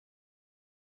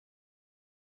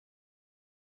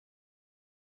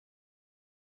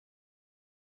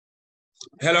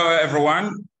Hello,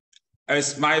 everyone.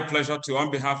 It's my pleasure to, on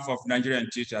behalf of Nigerian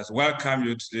Teachers, welcome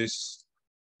you to this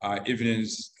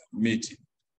evening's meeting.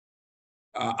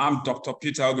 I'm Dr.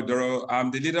 Peter Ogudoro. I'm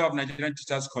the leader of Nigerian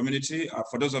Teachers Community.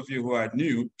 For those of you who are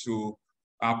new to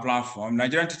our platform,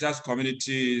 Nigerian Teachers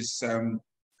Community is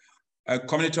a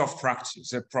community of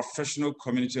practice, a professional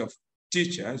community of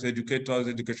teachers, educators,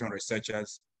 education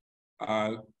researchers,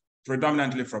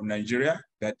 predominantly from Nigeria,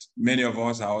 but many of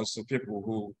us are also people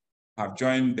who have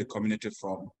joined the community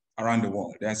from around the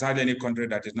world. There's hardly any country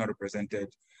that is not represented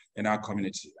in our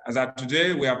community. As of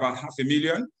today, we are about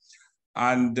 500,000,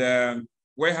 and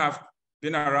we have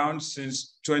been around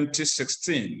since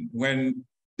 2016 when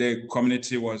the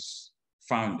community was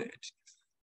founded.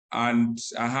 And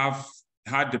I have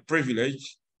had the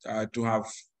privilege to have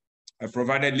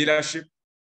provided leadership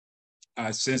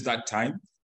since that time.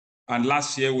 And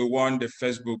last year, we won the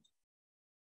Facebook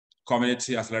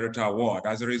Community Accelerator Award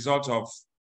as a result of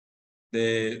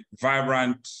the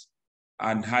vibrant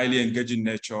and highly engaging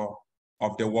nature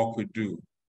of the work we do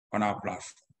on our platform.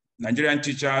 Nigerian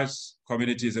Teachers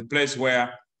Community is a place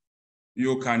where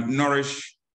you can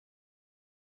nourish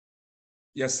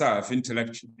yourself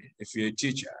intellectually if you're a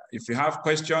teacher. If you have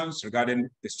questions regarding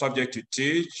the subject you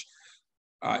teach,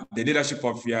 the leadership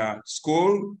of your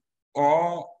school,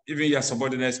 or even your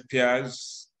subordinates,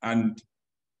 peers, and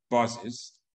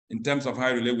bosses, in terms of how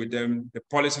you relate with them, the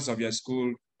policies of your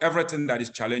school, everything that is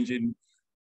challenging,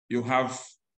 you have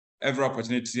every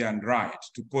opportunity and right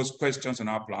to post questions on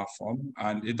our platform.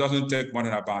 And it doesn't take more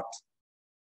than about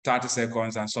 30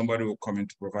 seconds and somebody will come in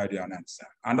to provide you an answer.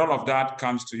 And all of that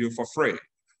comes to you for free.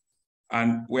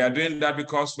 And we are doing that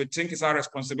because we think it's our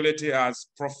responsibility as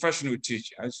professional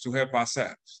teachers to help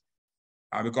ourselves.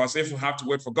 Because if we have to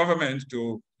wait for government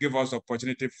to give us the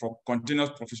opportunity for continuous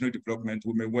professional development,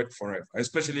 we may wait forever,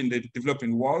 especially in the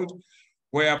developing world,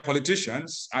 where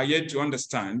politicians are yet to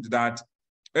understand that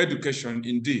education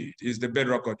indeed is the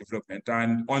bedrock of development.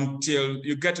 And until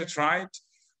you get it right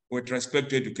with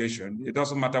respect to education, it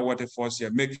doesn't matter what efforts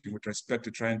you're making with respect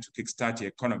to trying to kickstart your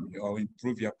economy or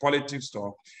improve your politics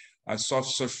or solve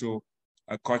social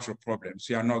cultural problems,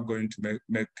 you are not going to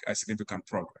make a significant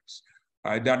progress.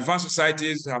 The advanced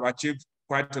societies have achieved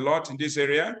quite a lot in this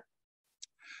area.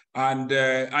 And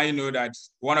I know that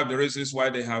one of the reasons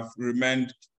why they have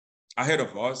remained ahead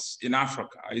of us in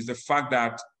Africa is the fact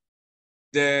that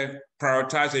they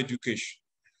prioritize education.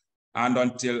 And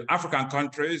until African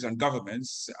countries and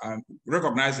governments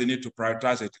recognize the need to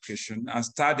prioritize education and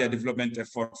start their development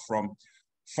effort from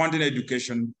funding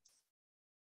education,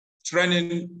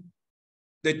 training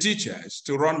the teachers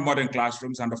to run modern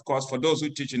classrooms, and of course, for those who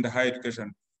teach in the higher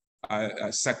education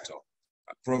sector,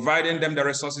 providing them the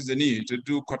resources they need to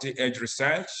do cutting-edge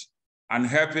research and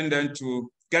helping them to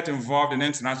get involved in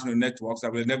international networks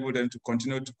that will enable them to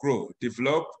continue to grow,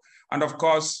 develop, and of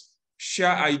course,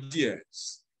 share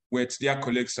ideas with their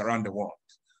colleagues around the world.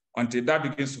 Until that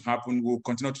begins to happen, we'll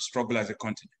continue to struggle as a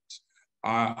continent.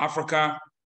 Africa,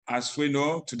 as we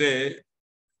know today,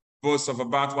 boasts of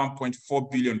about 1.4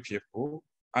 billion people,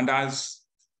 and has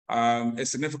a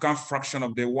significant fraction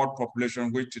of the world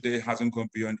population, which today hasn't gone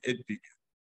beyond 8 billion.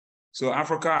 So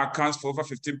Africa accounts for over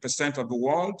 15% of the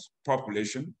world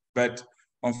population, but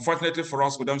unfortunately for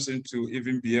us, we don't seem to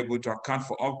even be able to account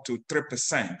for up to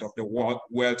 3% of the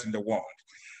wealth in the world.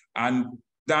 And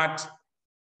that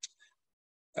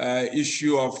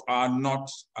issue of not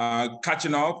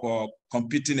catching up or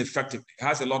competing effectively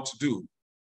has a lot to do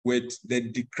with the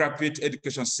decrepit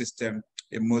education system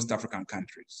in most African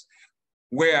countries.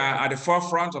 We are at the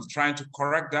forefront of trying to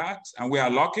correct that, and we are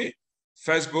lucky.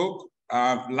 Facebook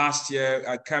last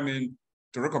year came in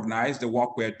to recognize the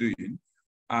work we're doing,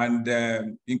 and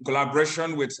in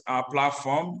collaboration with our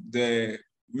platform, they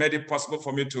made it possible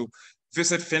for me to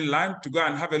visit Finland to go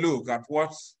and have a look at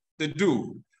what they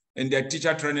do in their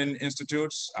teacher training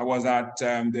institutes. I was at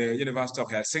the University of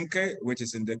Helsinki, which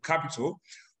is in the capital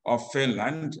of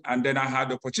Finland. And then I had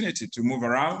the opportunity to move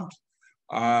around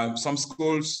some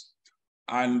schools,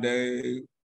 and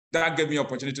that gave me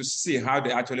opportunity to see how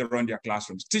they actually run their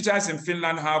classrooms. Teachers in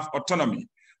Finland have autonomy,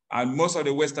 and most of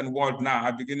the Western world now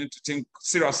are beginning to think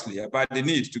seriously about the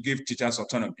need to give teachers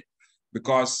autonomy,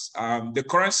 because the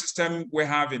current system we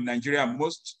have in Nigeria and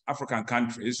most African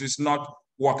countries is not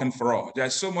working for all.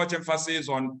 There's so much emphasis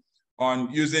on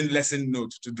using lesson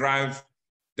notes to drive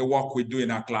the work we do in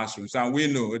our classrooms. And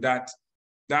we know that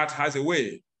that has a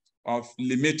way of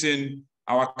limiting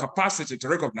our capacity to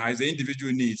recognize the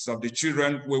individual needs of the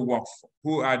children we work for,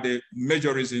 who are the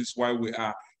major reasons why we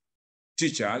are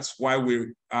teachers, why we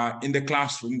are in the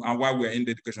classroom, and why we're in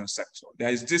the education sector. There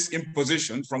is this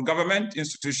imposition from government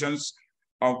institutions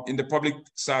in the public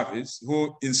service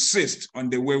who insist on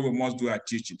the way we must do our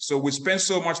teaching. So we spend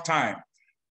so much time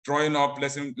drawing up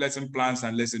lesson plans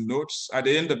and lesson notes. At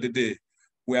the end of the day,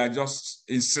 we are just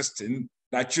insisting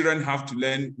that children have to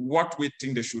learn what we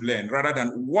think they should learn rather than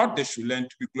what they should learn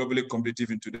to be globally competitive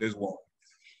in today's world.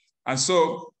 And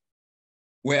so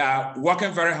we are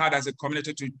working very hard as a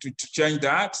community to change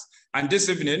that. And this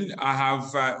evening, I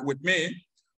have with me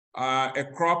a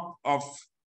crop of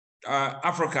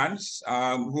Africans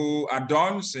who are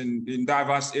dons in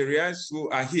diverse areas who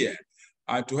are here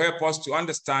to help us to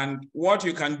understand what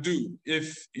you can do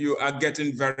if you are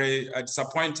getting very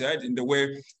disappointed in the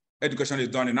way education is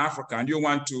done in Africa and you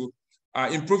want to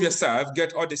improve yourself,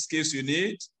 get all the skills you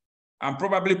need, and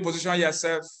probably position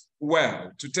yourself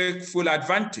well to take full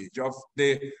advantage of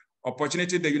the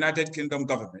opportunity the United Kingdom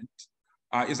government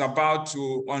is about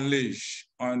to unleash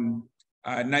on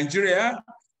Nigeria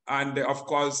and of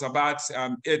course about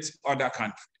 8 other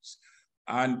countries.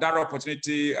 And that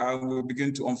opportunity will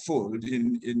begin to unfold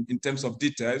in terms of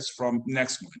details from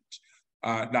next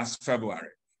month, that's February.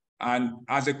 And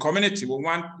as a community,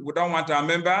 we don't want our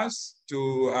members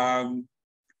to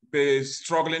be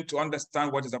struggling to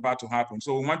understand what is about to happen.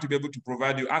 So we want to be able to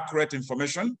provide you accurate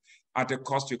information at a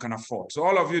cost you can afford. So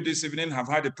all of you this evening have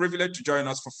had the privilege to join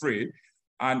us for free.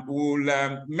 And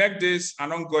we'll make this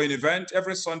an ongoing event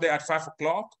every Sunday at 5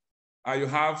 o'clock. You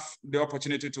have the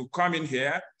opportunity to come in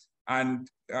here and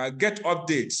get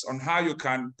updates on how you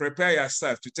can prepare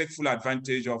yourself to take full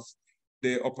advantage of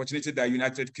the opportunity that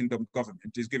United Kingdom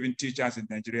government is giving teachers in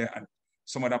Nigeria and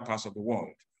some other parts of the world.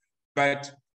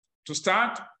 But to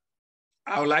start,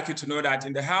 I would like you to know that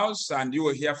in the house, and you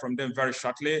will hear from them very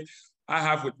shortly, I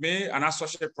have with me an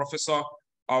associate professor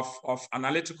of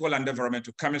analytical and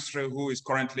environmental chemistry who is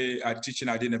currently teaching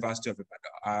at the University of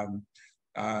Ibadan.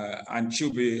 And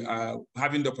she'll be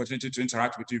having the opportunity to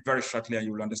interact with you very shortly, and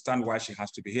you will understand why she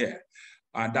has to be here.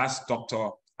 And that's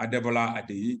Dr. Adebola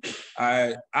Adeyi.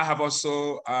 I have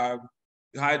also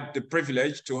had the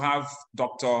privilege to have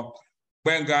Dr.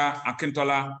 Benga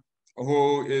Akintola,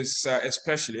 who is a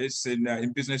specialist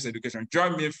in business education.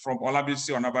 Join me from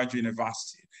Olabisi Onabanjo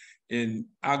University in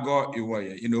Ago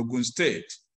Iwoye in Ogun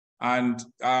State. And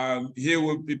he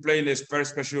will be playing a very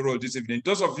special role this evening.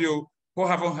 Those of you who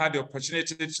haven't had the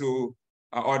opportunity to,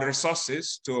 or the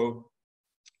resources to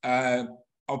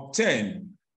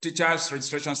obtain teacher's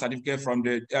registration certificate from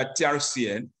the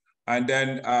TRCN, and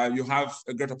then you have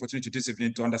a great opportunity this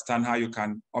evening to understand how you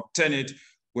can obtain it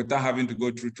without having to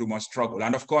go through too much struggle.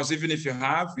 And of course, even if you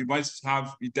have, you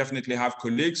definitely have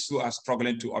colleagues who are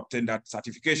struggling to obtain that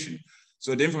certification.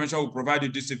 So the information we'll provide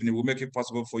you this evening will make it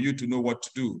possible for you to know what to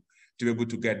do to be able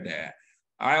to get there.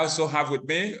 I also have with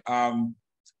me an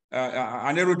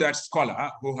erudite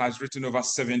scholar who has written over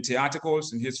 70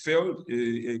 articles in his field.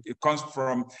 It comes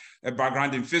from a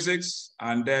background in physics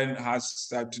and then has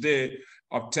today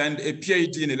obtained a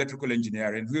PhD in electrical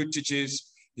engineering,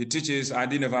 he teaches at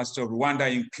the University of Rwanda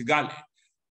in Kigali.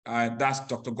 That's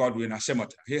Dr. Godwin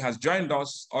Ashemota. He has joined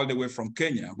us all the way from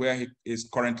Kenya, where he is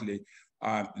currently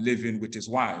living with his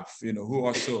wife, who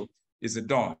also is a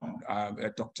don,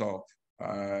 Dr.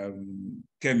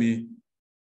 Kemi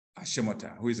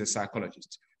Ashemota, who is a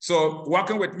psychologist. So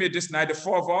working with me this night, the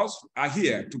 4 of us are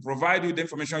here to provide you the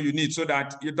information you need so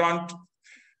that you don't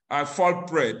fall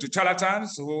prey to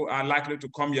charlatans who are likely to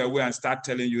come your way and start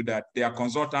telling you that they are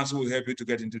consultants who will help you to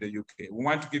get into the UK. We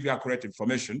want to give you accurate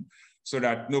information so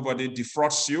that nobody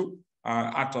defrauds you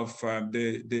out of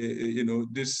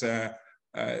this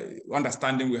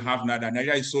understanding we have now that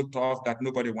Nigeria is so tough that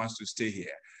nobody wants to stay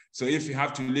here. So if you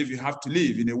have to leave, you have to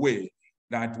leave in a way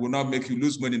that will not make you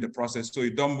lose money in the process. So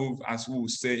you don't move, as we will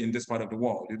say in this part of the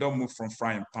world, you don't move from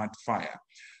frying pan to fire.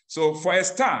 So for a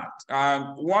start,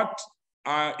 what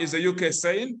is the UK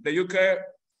saying? The UK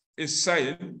is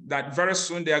saying that very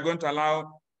soon they are going to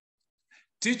allow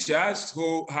teachers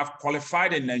who have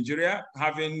qualified in Nigeria,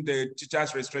 having the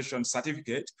teacher's registration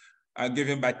certificate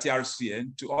given by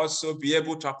TRCN, to also be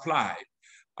able to apply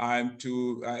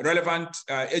to relevant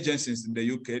agencies in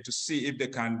the UK to see if they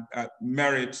can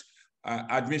merit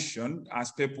admission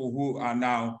as people who are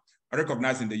now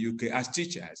recognized in the UK as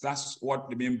teachers. That's what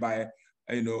they mean by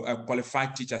a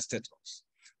qualified teacher status.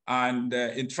 And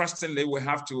interestingly, we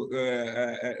have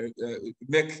to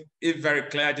make it very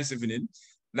clear this evening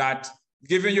that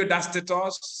giving you that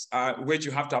status, which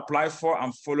you have to apply for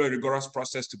and follow a rigorous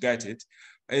process to get it,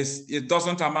 it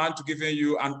doesn't amount to giving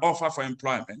you an offer for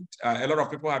employment. A lot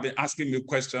of people have been asking me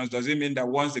questions. Does it mean that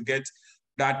once they get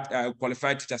that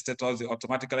qualified teacher status, they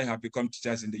automatically have become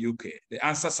teachers in the UK? The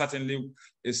answer certainly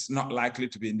is not likely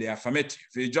to be in the affirmative.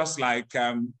 It's just like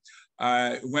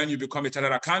when you become a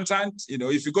chartered accountant.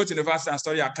 If you go to university and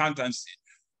study accountancy,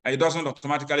 it doesn't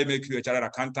automatically make you a chartered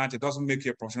accountant. It doesn't make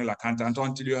you a professional accountant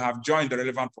until you have joined the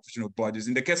relevant professional bodies.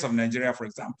 In the case of Nigeria, for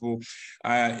example,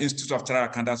 Institute of Chartered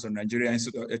Accountants of Nigeria,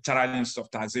 Chartered Institute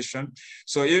of Taxation.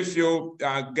 So if you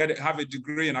have a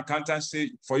degree in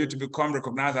accountancy, for you to become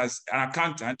recognized as an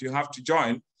accountant, you have to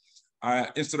join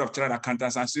Institute of Chartered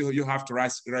Accountants, and so you have to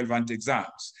write relevant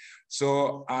exams.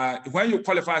 So when you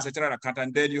qualify as a chartered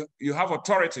accountant, then you have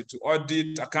authority to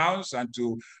audit accounts and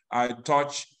to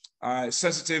touch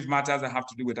sensitive matters that have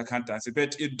to do with accountancy.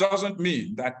 But it doesn't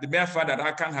mean that the mere fact that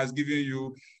ACAN has given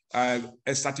you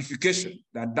a certification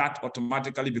that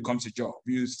automatically becomes a job.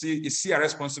 You see a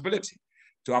responsibility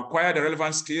to acquire the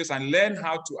relevant skills and learn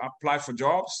how to apply for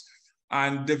jobs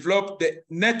and develop the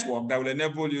network that will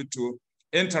enable you to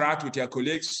interact with your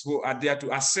colleagues who are there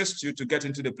to assist you to get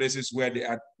into the places where they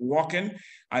are working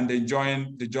and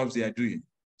enjoying the jobs they are doing.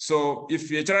 So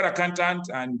if you're a chartered accountant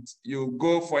and you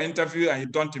go for interview and you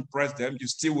don't impress them, you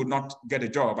still would not get a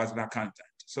job as an accountant.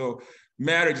 So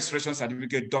mere registration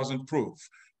certificate doesn't prove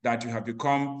that you have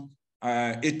become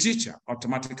a teacher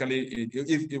automatically,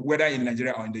 whether in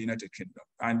Nigeria or in the United Kingdom.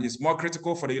 And it's more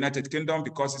critical for the United Kingdom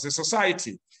because it's a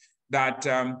society that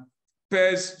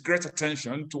pays great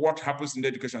attention to what happens in the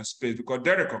education space, because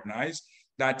they recognize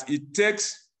that it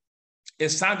takes a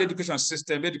sound education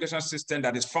system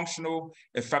that is functional,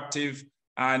 effective,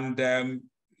 and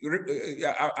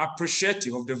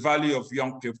appreciative of the value of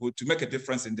young people to make a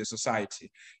difference in the society,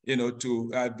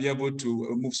 to be able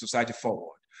to move society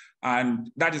forward. And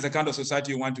that is the kind of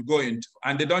society you want to go into.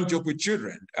 And they don't joke with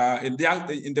children. In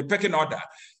the pecking order,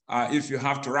 if you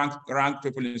have to rank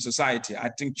people in society, I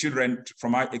think children,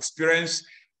 from my experience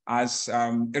as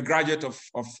a graduate of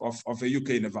a UK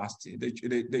university,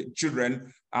 the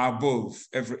children are above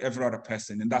every other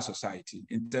person in that society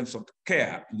in terms of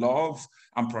care, love,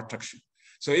 and protection.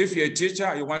 So if you're a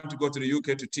teacher, you want to go to the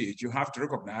UK to teach, you have to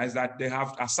recognize that they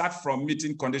have, aside from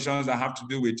meeting conditions that have to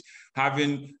do with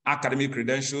having academic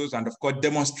credentials and of course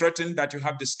demonstrating that you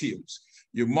have the skills,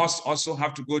 you must also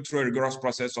have to go through a rigorous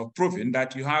process of proving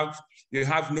that you have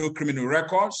no criminal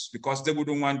records, because they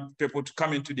wouldn't want people to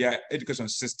come into their education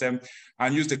system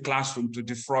and use the classroom to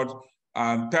defraud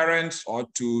parents or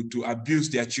to abuse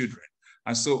their children.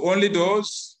 And so only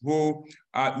those who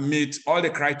meet all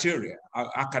the criteria,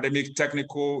 academic,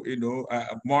 technical,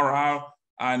 moral,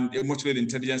 and emotional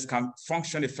intelligence, can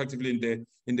function effectively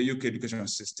in the UK education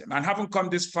system. And having come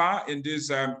this far in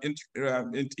this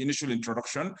initial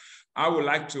introduction, I would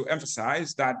like to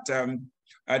emphasize that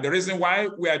the reason why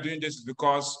we are doing this is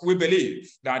because we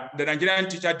believe that the Nigerian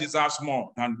teacher deserves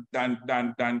more than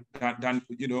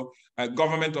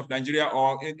government of Nigeria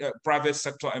or private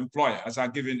sector employers are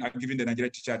giving the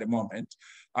Nigerian teacher at the moment.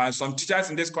 Some teachers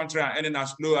in this country are earning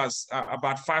as low as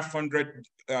about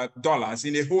 $500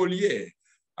 in a whole year.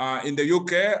 In the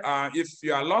UK, if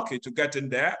you are lucky to get in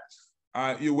there,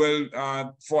 you will,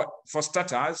 for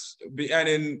starters, be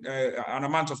earning an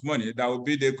amount of money that will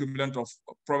be the equivalent of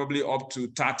probably up to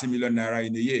 30 million naira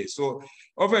in a year. So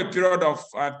over a period of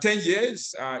 10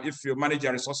 years, if you manage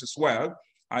your resources well,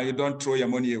 you don't throw your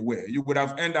money away, you would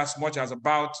have earned as much as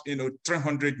about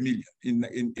 300 million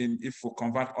if we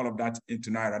convert all of that into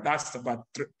naira. That's about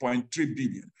 3.3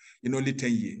 billion in only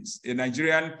 10 years. A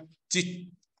Nigerian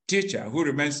teacher who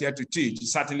remains here to teach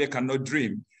certainly cannot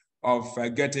dream of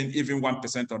getting even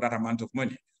 1% of that amount of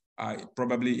money,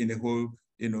 probably in a whole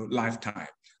lifetime.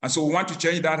 And so we want to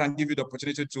change that and give you the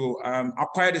opportunity to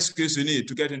acquire the skills you need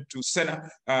to get into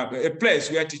a place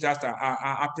where teachers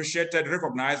are appreciated,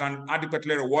 recognized, and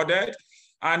adequately rewarded.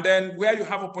 And then where you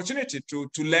have opportunity to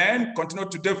learn, continue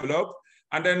to develop,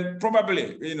 and then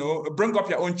probably, bring up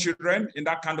your own children in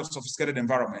that kind of sophisticated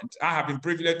environment. I have been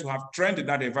privileged to have trained in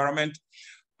that environment.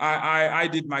 I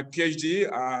did my PhD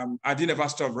at the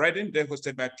University of Reading. They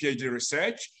hosted my PhD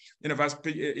research.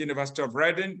 University of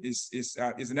Reading is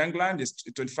in England. It's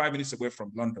 25 minutes away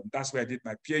from London. That's where I did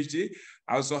my PhD.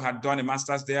 I also had done a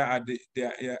master's there at the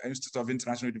Institute of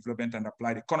International Development and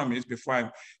Applied Economics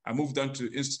before I moved on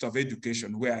to Institute of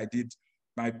Education, where I did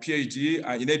my PhD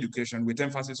in education with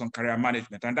emphasis on career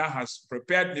management. And that has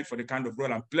prepared me for the kind of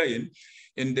role I'm playing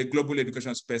in the global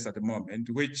education space at the moment,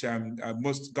 which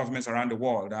most governments around the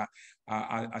world are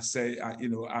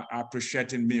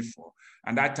appreciating me for.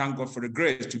 And I thank God for the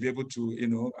grace to be able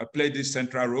to play this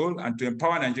central role and to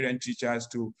empower Nigerian teachers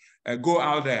to go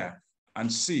out there and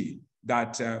see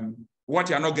that what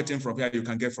you're not getting from here, you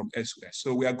can get from elsewhere.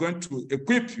 So we are going to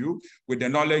equip you with the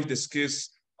knowledge, the skills,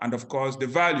 and of course, the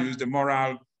values, the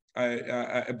moral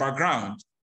background,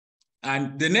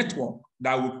 and the network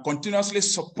that will continuously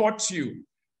support you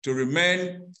to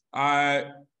remain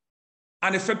an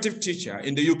effective teacher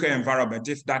in the UK environment,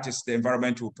 if that is the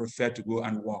environment you prefer to go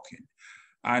and work in.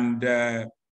 And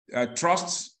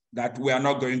trust that we are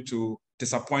not going to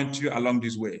disappoint you along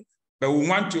this way. But we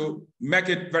want to make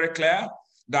it very clear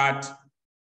that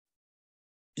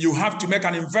you have to make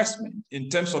an investment in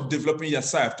terms of developing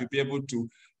yourself to be able to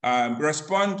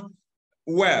respond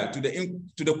well to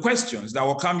the questions that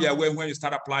will come your way when you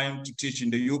start applying to teach in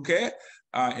the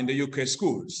UK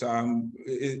schools.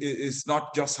 It's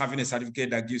not just having a certificate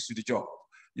that gives you the job.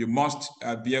 You must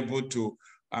be able to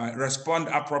respond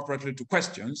appropriately to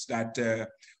questions that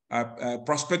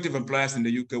prospective employers in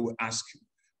the UK will ask you,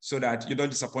 so that you don't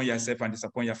disappoint yourself and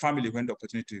disappoint your family when the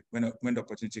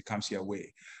opportunity comes your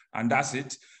way. And that's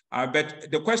it.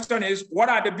 But the question is, what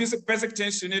are the basic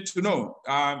things you need to know?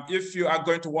 If you are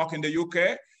going to work in the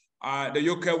UK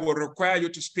will require you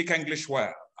to speak English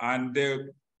well. And the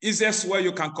easiest way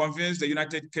you can convince the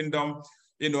United Kingdom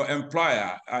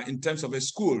employer in terms of a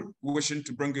school wishing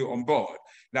to bring you on board,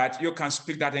 that you can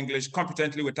speak that English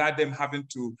competently without them having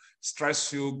to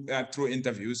stress you through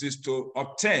interviews, is to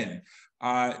obtain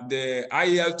the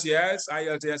IELTS.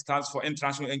 IELTS stands for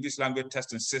International English Language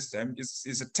Testing System.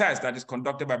 It's a test that is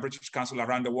conducted by British Council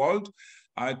around the world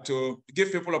to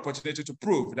give people opportunity to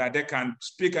prove that they can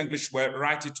speak English well,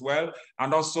 write it well,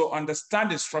 and also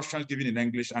understand instructions given in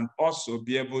English, and also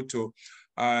be able to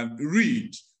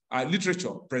read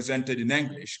literature presented in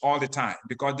English all the time.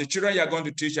 Because the children you are going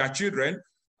to teach are children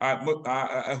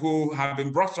who have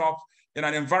been brought up in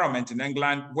an environment in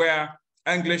England where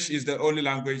English is the only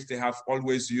language they have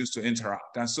always used to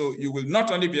interact. And so you will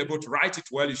not only be able to write it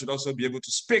well, you should also be able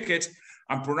to speak it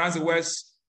and pronounce the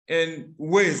words in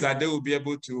ways that they will be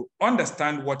able to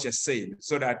understand what you're saying,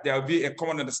 so that there will be a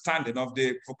common understanding of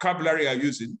the vocabulary you're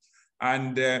using.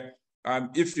 And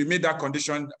if you meet that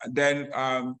condition, then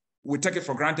we take it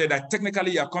for granted that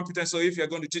technically you're competent. So if you're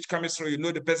going to teach chemistry, you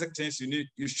know the basic things you need.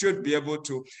 You should be able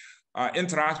to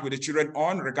interact with the children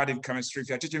regarding chemistry. If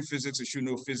you're teaching physics, you should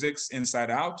know physics inside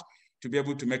out to be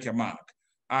able to make your mark.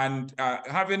 And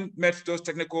having met those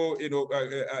technical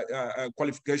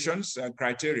qualifications,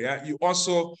 criteria, you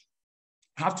also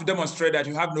have to demonstrate that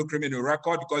you have no criminal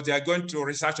record, because they are going to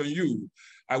research on you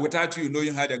without you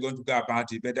knowing how they're going to go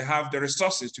about it. But they have the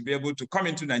resources to be able to come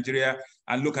into Nigeria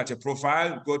and look at your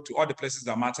profile, go to all the places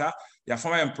that matter, your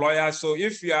former employers. So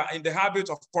if you are in the habit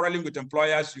of quarreling with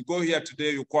employers, you go here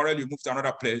today, you quarrel, you move to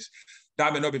another place,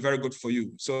 that may not be very good for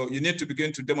you. So you need to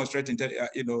begin to demonstrate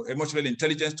emotional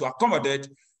intelligence to accommodate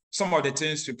some of the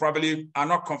things you probably are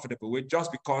not comfortable with, just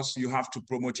because you have to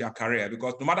promote your career.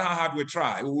 Because no matter how hard we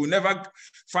try, we will never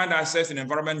find ourselves in an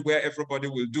environment where everybody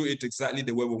will do it exactly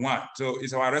the way we want. So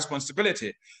it's our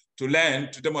responsibility to learn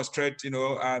to demonstrate,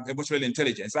 emotional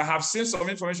intelligence. I have seen some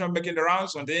information making the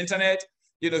rounds on the internet,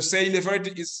 saying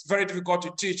it's very difficult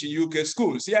to teach in UK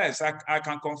schools. Yes, I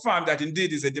can confirm that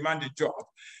indeed is a demanding job,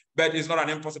 but it's not an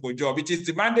impossible job. It is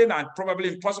demanding and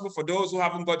probably impossible for those who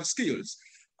haven't got the skills.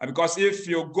 Because if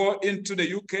you go into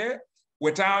the UK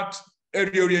without a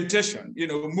reorientation,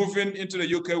 moving into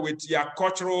the UK with your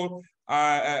cultural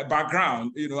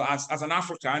background, as an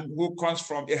African who comes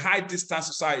from a high distance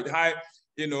society,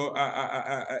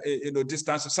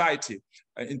 distance society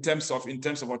in terms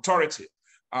of authority,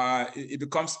 it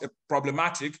becomes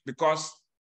problematic, because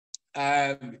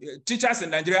teachers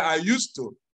in Nigeria are used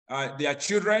to their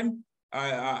children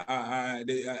and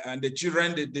the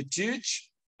children they teach,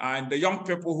 and the young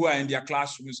people who are in their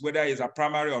classrooms, whether it's a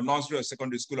primary or nursery or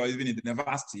secondary school or even in the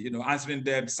university, answering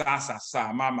them sa, sa,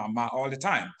 sa, ma, ma, ma all the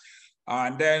time.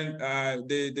 And then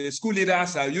the school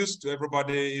leaders are used to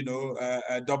everybody,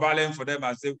 doubling for them,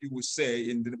 as they would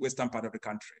say in the western part of the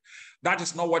country. That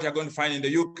is not what you're going to find in the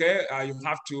UK. You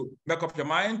have to make up your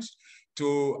mind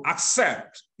to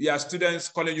accept your students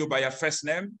calling you by your first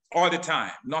name all the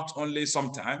time, not only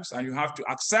sometimes. And you have to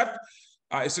accept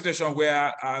a situation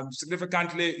where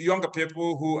significantly younger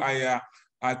people who are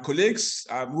colleagues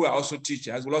who are also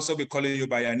teachers will also be calling you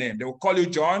by your name. They will call you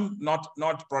John, not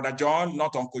Brother John,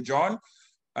 not Uncle John,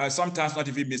 sometimes not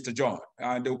even Mr. John.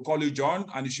 They will call you John,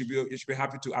 and you should be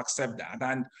happy to accept that.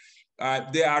 And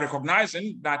they are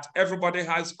recognizing that everybody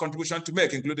has contribution to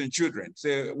make, including children.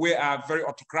 So we are very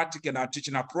autocratic in our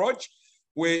teaching approach.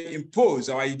 We impose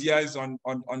our ideas on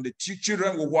the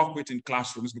children we work with in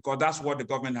classrooms, because that's what the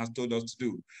government has told us to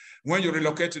do. When you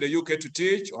relocate to the UK to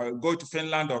teach, or go to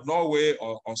Finland or Norway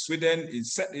or Sweden,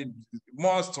 in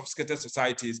more sophisticated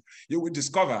societies, you will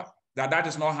discover that that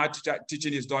is not how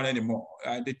teaching is done anymore.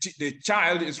 The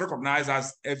child is recognized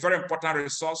as a very important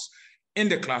resource in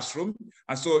the classroom.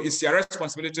 And so it's your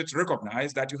responsibility to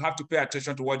recognize that you have to pay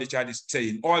attention to what the child is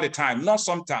saying all the time, not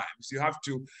sometimes. You have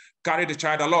to carry the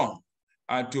child along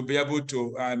to be able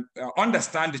to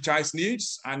understand the child's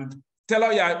needs and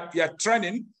tailor your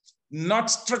training,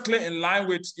 not strictly in line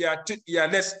with your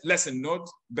lesson notes,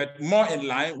 but more in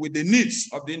line with the needs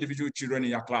of the individual children in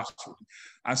your classroom.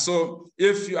 And so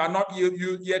if you are not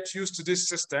yet used to this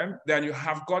system, then you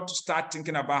have got to start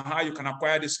thinking about how you can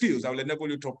acquire the skills that will enable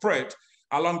you to operate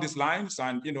along these lines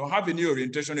and have a new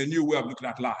orientation, a new way of looking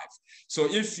at life. So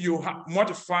if you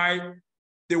modify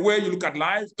the way you look at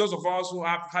life, those of us who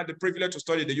have had the privilege to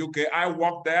study in the UK, I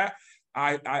work there,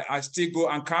 I still go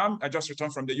and come. I just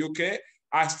returned from the UK.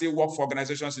 I still work for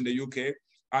organizations in the UK.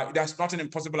 There's nothing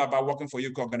impossible about working for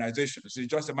UK organizations. It's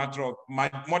just a matter of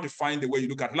modifying the way you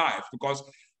look at life, because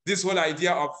this whole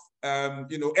idea of,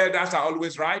 elders are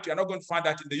always right, you're not going to find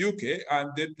that in the UK.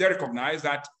 And they recognize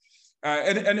that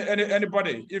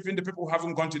anybody, even the people who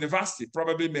haven't gone to university,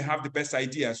 probably may have the best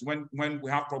ideas when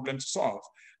we have problems to solve.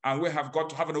 And we have got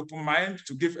to have an open mind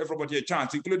to give everybody a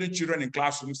chance, including children in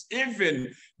classrooms,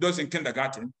 even those in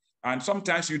kindergarten. And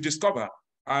sometimes you discover,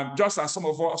 just as some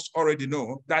of us already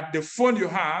know, that the phone you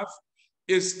have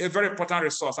is a very important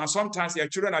resource. And sometimes your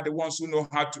children are the ones who know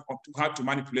how to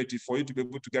manipulate it for you to be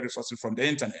able to get resources from the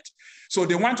internet. So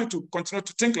they want you to continue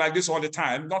to think like this all the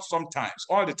time, not sometimes,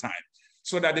 all the time,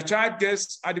 so that the child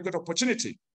gets adequate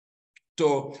opportunity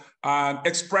to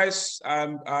express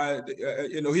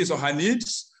his or her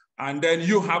needs, and then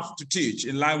you have to teach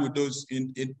in line with those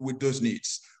with those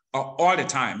needs. All the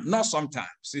time, not sometimes.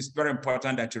 It's very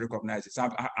important that you recognize it.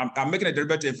 I'm making a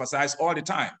deliberate emphasize all the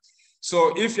time.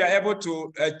 So if you're able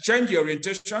to change your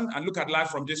orientation and look at life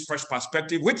from this fresh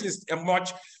perspective, which is a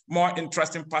much more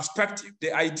interesting perspective,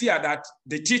 the idea that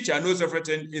the teacher knows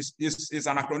everything is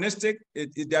anachronistic.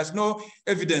 There's no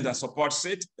evidence that supports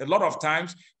it. A lot of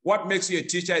times, what makes you a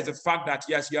teacher is the fact that,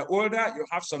 yes, you're older, you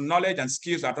have some knowledge and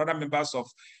skills that other members of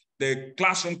the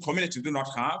classroom community do not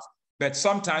have. But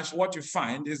sometimes what you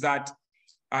find is that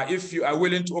if you are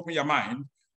willing to open your mind,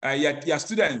 your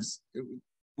students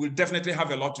will definitely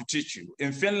have a lot to teach you.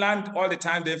 In Finland, all the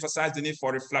time they emphasize the need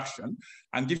for reflection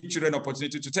and give children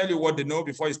opportunity to tell you what they know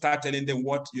before you start telling them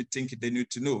what you think they need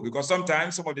to know. Because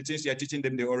sometimes some of the things you're teaching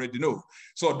them, they already know.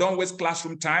 So don't waste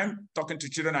classroom time talking to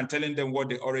children and telling them what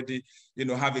they already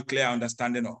have a clear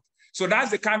understanding of. So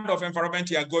that's the kind of environment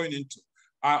you are going into.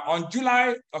 On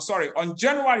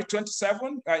January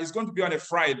 27, it's going to be on a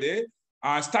Friday,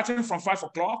 starting from 5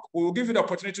 o'clock. We will give you the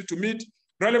opportunity to meet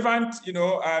relevant,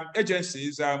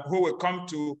 agencies who will come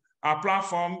to our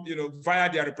platform,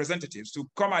 via their representatives to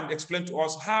come and explain to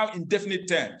us how, in definite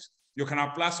terms, you can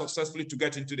apply successfully to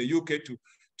get into the UK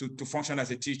to function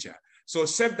as a teacher. So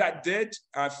save that date,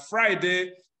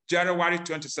 Friday, January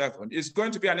 27. It's going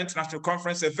to be an international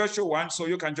conference, a virtual one, so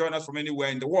you can join us from anywhere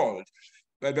in the world.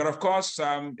 But of course,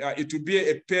 it will be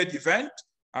a paid event,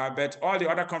 but all the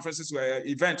other conferences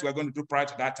events we're going to do prior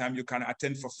to that time, you can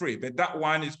attend for free. But that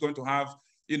one is going to have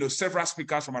several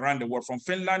speakers from around the world, from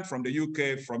Finland, from the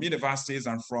UK, from universities,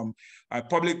 and from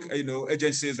public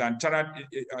agencies and chartered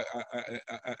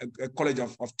college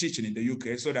of teaching in the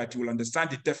UK, so that you will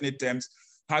understand in definite terms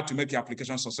how to make your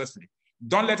application successfully.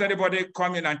 Don't let anybody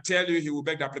come in and tell you he will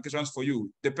make the applications for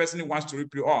you. The person who wants to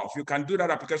rip you off. You can do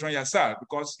that application yourself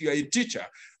because you're a teacher.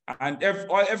 And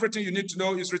everything you need to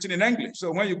know is written in English.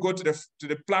 So when you go to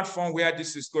the platform where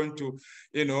this is going to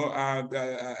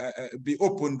be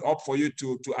opened up for you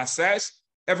to access,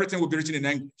 everything will be written in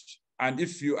English. And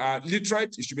if you are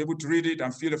literate, you should be able to read it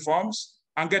and fill the forms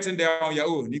and get in there on your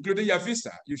own, including your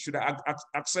visa. You should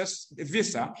access a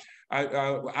visa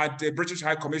at the British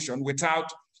High Commission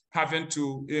without having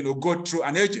to go through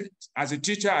an agent. As a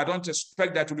teacher, I don't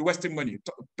expect that to be wasting money,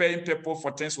 paying people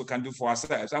for things we can do for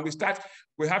ourselves. And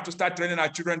we have to start training our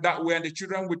children that way, and the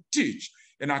children will teach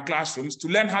in our classrooms to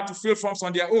learn how to fill forms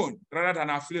on their own, rather than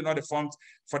our filling all the forms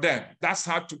for them. That's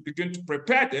how to begin to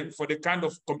prepare them for the kind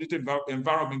of competitive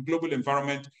environment, global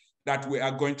environment that we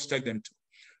are going to take them to.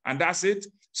 And that's it.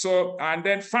 So, and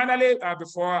then finally,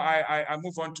 before I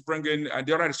move on to bring in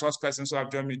the other resource persons who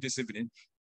have joined me this evening,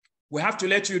 we have to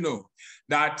let you know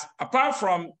that apart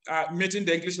from meeting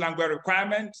the English language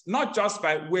requirement, not just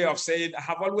by way of saying, I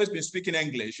have always been speaking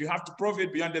English, you have to prove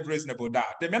it beyond a reasonable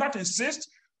doubt. They may not insist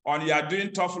on you are doing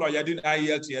TOEFL or you're doing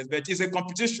IELTS, but it's a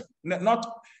competition. Not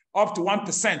up to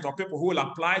 1% of people who will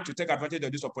apply to take advantage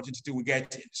of this opportunity will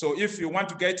get in. So if you want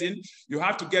to get in, you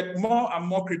have to get more and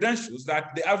more credentials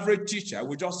that the average teacher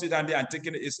will just sit down there and think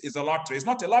it is a lottery. It's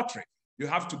not a lottery. You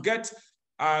have to get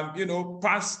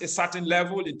past a certain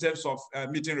level in terms of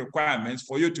meeting requirements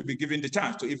for you to be given the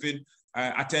chance to even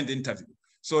attend the interview.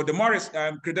 So the more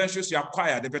credentials you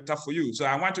acquire, the better for you. So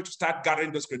I want you to start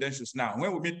gathering those credentials now.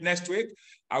 When we meet next week,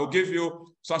 I will give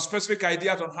you some specific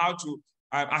ideas on how to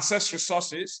access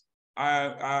resources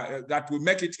that will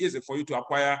make it easy for you to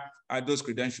acquire those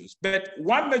credentials. But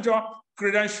one major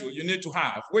credential you need to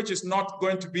have, which is not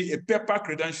going to be a paper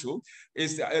credential,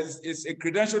 is a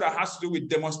credential that has to do with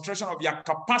demonstration of your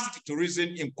capacity to reason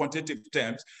in quantitative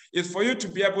terms, is for you to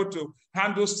be able to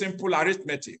handle simple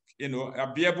arithmetic,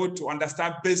 be able to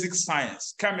understand basic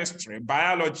science, chemistry,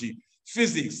 biology,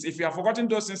 physics. If you have forgotten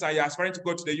those things and you're aspiring to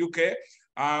go to the UK,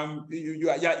 you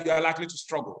are likely to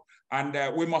struggle.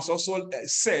 And we must also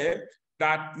say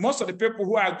that most of the people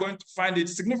who are going to find it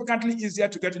significantly easier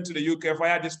to get into the UK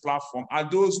via this platform are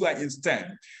those who are in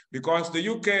STEM, because the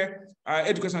UK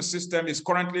education system is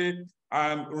currently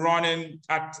running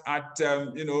at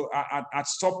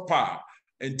subpar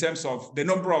in terms of the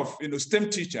number of STEM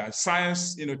teachers,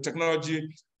 science, technology,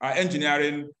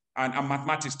 engineering, and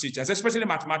mathematics teachers, especially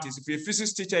mathematics. If you're a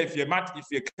physics teacher, if you're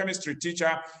a chemistry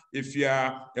teacher, if you're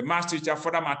a math teacher,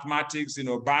 further mathematics,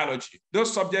 biology,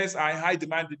 those subjects are in high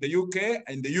demand in the UK,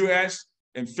 in the US,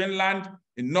 in Finland,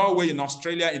 in Norway, in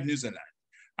Australia, in New Zealand.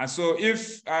 And so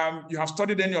if you have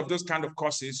studied any of those kind of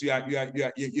courses, you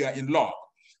are in luck.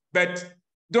 But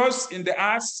those in the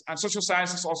arts and social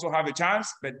sciences also have a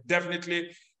chance, but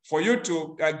definitely for you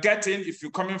to get in, if you're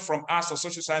coming from arts or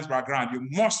social science background, you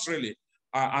must really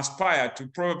aspire to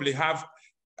probably have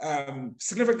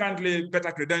significantly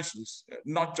better credentials,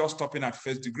 not just stopping at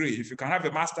first degree. If you can have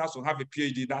a master's or have a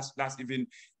PhD, that's even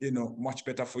much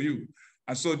better for you.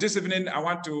 And so this evening, I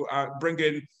want to bring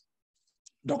in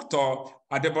Dr.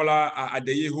 Adebola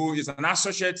Adeyi, who is an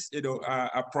associate,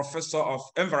 a professor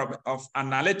of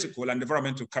analytical and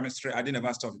environmental chemistry at the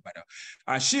University of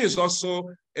Ibadan. She is also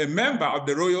a member of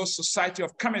the Royal Society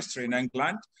of Chemistry in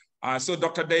England. So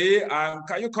Dr. Adeyi,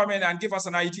 can you come in and give us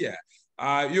an idea?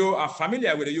 You are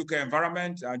familiar with the UK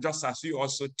environment, just as you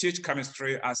also teach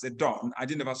chemistry as a Don at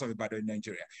the University of Ibadan in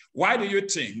Nigeria. Why do you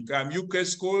think UK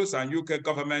schools and UK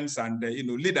governments and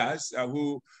leaders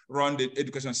who run the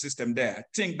education system there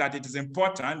think that it is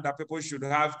important that people should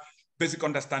have basic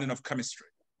understanding of chemistry?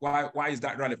 Why is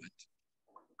that relevant?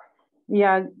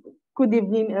 Yeah, good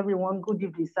evening, everyone. Good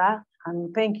evening, sir,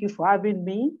 and thank you for having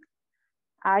me.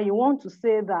 I want to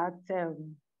say that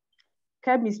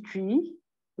chemistry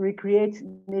recreates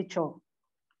nature.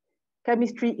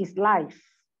 Chemistry is life.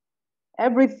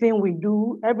 Everything we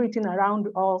do, everything around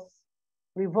us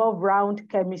revolves around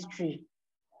chemistry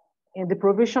in the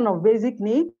provision of basic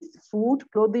needs, food,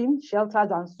 clothing,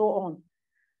 shelters, and so on.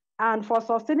 And for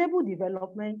sustainable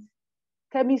development,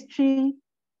 chemistry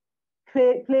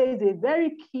plays a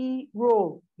very key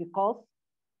role, because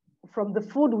from the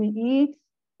food we eat,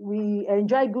 we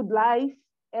enjoy good life,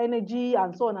 energy,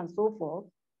 and so on and so forth.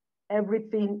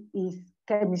 Everything is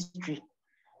chemistry.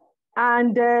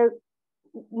 And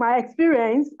my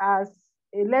experience as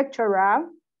a lecturer,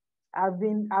 I've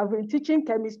been teaching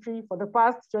chemistry for the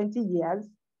past 20 years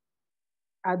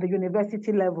at the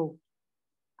university level.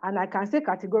 And I can say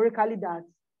categorically that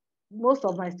most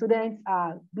of my students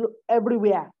are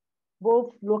everywhere,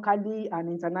 both locally and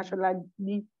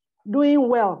internationally, doing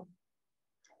well.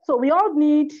 So we all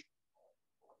need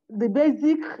the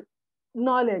basic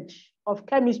knowledge of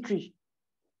chemistry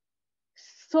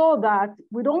so that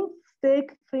we don't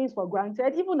take things for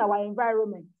granted, even our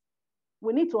environment.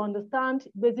 We need to understand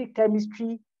basic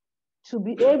chemistry to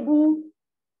be able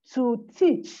to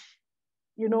teach,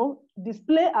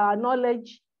 display our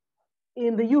knowledge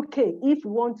in the UK if we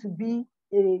want to be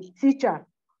a teacher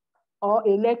or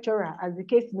a lecturer, as the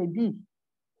case may be,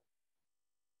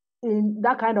 in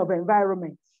that kind of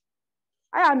environment.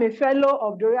 I am a fellow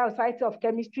of the Royal Society of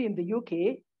Chemistry in the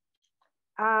UK,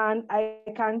 and I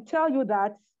can tell you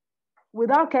that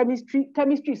without chemistry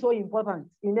is so important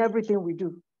in everything we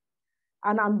do.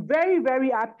 And I'm very, very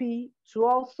happy to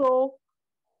also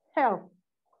help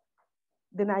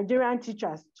the Nigerian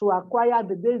teachers to acquire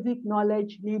the basic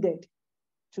knowledge needed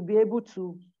to be able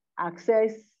to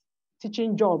access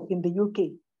teaching job in the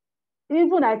UK.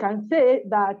 Even I can say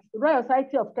that Royal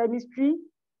Society of Chemistry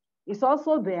is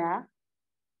also there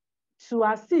to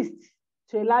assist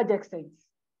to a large extent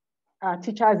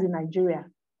teachers in Nigeria,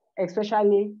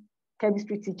 especially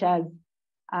chemistry teachers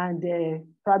and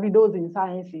probably those in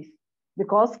sciences,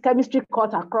 because chemistry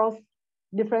cuts across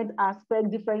different aspects,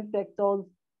 different sectors,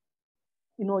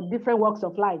 different walks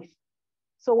of life.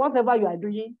 So whatever you are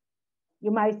doing,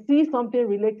 you might see something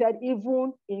related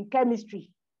even in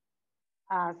chemistry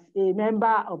as a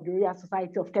member of the Royal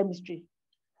Society of Chemistry.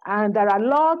 And there are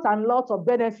lots and lots of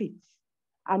benefits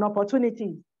and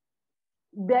opportunities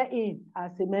therein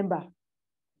as a member.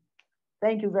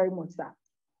 Thank you very much, sir.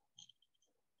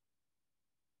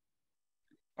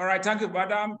 All right, thank you,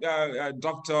 Madam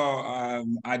Dr.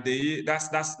 Adeyi.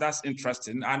 That's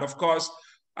interesting. And of course,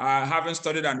 having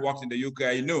studied and worked in the UK,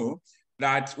 I know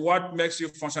that what makes you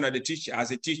function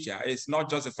as a teacher is not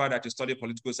just the fact that you study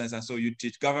political science and so you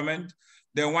teach government.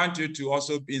 They want you to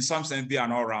also, in some sense, be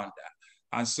an all-rounder.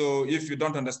 And so if you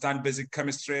don't understand basic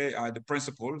chemistry, the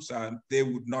principles, they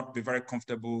would not be very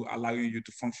comfortable allowing you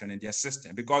to function in their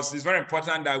system, because it's very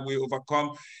important that we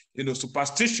overcome,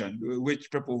 superstition, which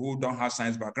people who don't have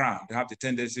science background, they have the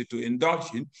tendency to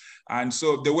indulge in. And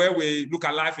so the way we look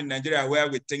at life in Nigeria, where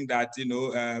we think that,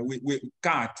 we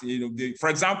can't, for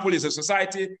example, is a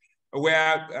society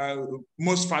where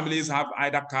most families have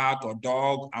either cat or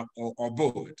dog or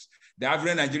both. The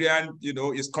average Nigerian,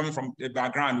 is coming from a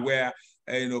background where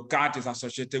cat is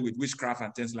associated with witchcraft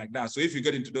and things like that. So if you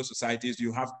get into those societies,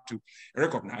 you have to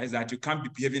recognize that you can't be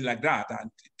behaving like that and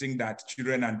think that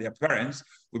children and their parents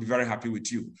will be very happy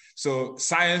with you. So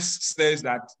science says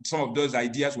that some of those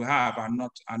ideas we have are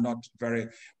not very,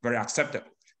 very acceptable.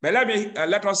 But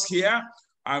let us hear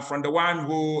from the one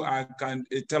who can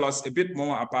tell us a bit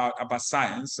more about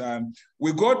science.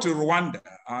 We go to Rwanda,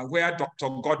 where Dr.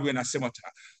 Godwin Asemota.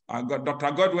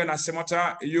 Dr. Godwin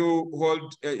Asemota, you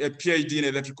hold a PhD in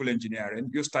electrical engineering.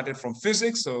 You started from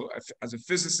physics, so as a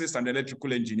physicist and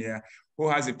electrical engineer who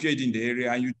has a PhD in the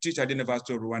area, and you teach at the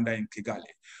University of Rwanda in Kigali.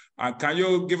 Can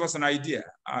you give us an idea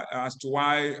as to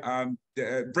why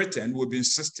Britain would be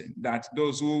insisting that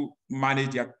those who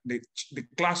manage the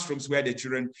classrooms where the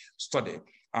children study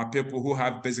are people who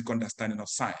have basic understanding of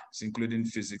science, including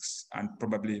physics and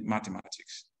probably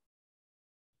mathematics?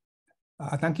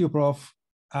 Thank you, Prof.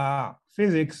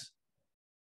 Physics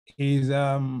is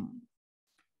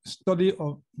study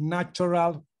of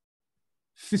natural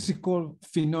physical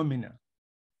phenomena.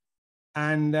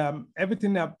 And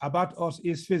everything about us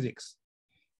is physics.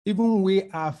 Even we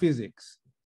are physics.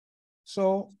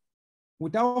 So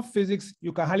without physics,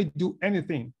 you can hardly do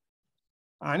anything.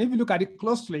 And if you look at it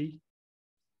closely,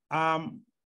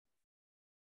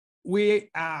 we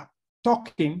are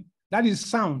talking, that is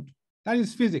sound, that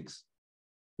is physics.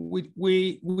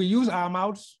 We use our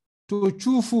mouths to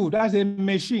chew food, that's a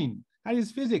machine, that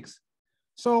is physics.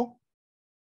 So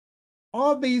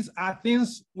all these are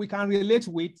things we can relate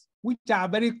with, which are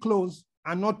very close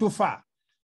and not too far.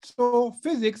 So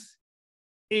physics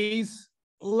is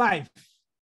life.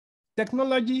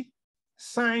 Technology,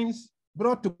 science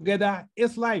brought together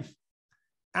is life.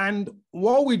 And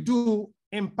what we do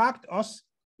impact us,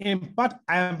 impact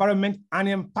our environment, and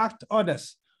impact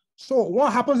others. So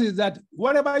what happens is that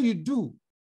whatever you do,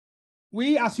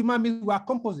 we as human beings, we are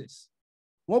composites.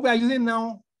 What we are using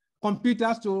now,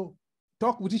 computers to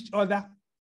talk with each other.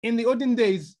 In the olden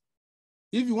days,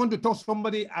 if you want to talk to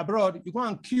somebody abroad, you go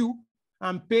and queue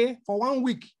and pay for 1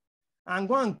 week and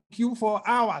go and queue for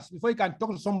hours before you can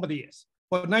talk to somebody else.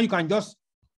 But now you can just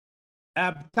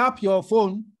tap your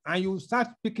phone and you start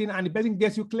speaking and the person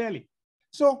gets you clearly.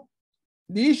 So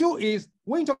the issue is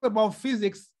when you talk about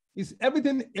physics, it's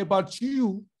everything about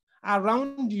you,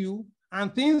 around you,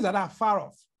 and things that are far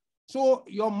off. So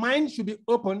your mind should be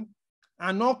open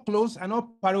and not closed and not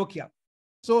parochial.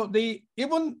 So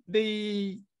even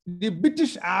the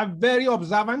British are very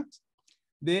observant.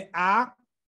 They are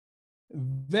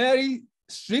very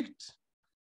strict.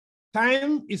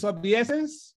 Time is of the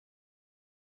essence.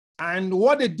 And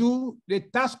what they do, they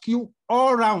task you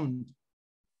all around.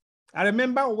 I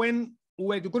remember when we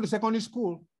were to go to secondary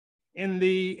school in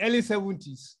the early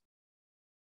 70s,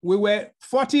 we were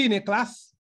 40 in a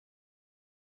class.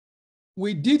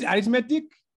 We did arithmetic,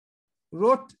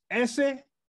 wrote essay,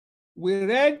 we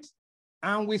read,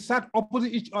 and we sat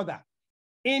opposite each other.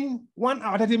 In 1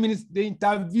 hour, 30 minutes, they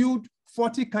interviewed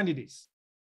 40 candidates.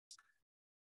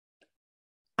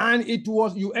 And it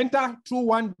was, you enter through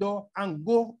one door and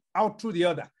go out through the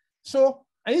other. So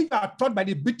if you are taught by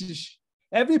the British,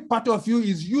 every part of you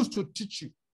is used to teach you.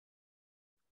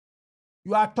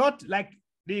 You are taught, like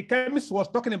the chemist was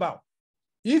talking about.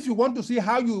 If you want to see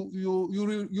how you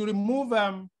remove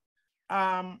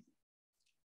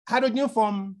hydrogen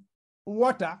from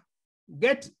water,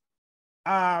 get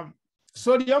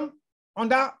sodium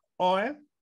under oil,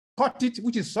 cut it,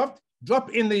 which is soft,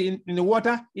 drop in the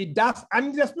water, it does,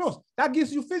 and it explodes. That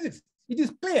gives you physics. It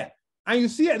is clear. And you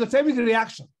see the thermic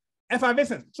reaction,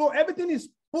 effervescence. So everything is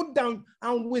put down,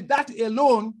 and with that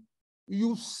alone,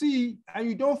 you see, and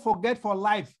you don't forget for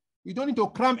life. You don't need to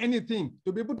cram anything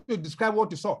to be able to describe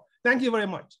what you saw. Thank you very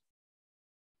much.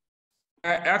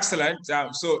 Excellent.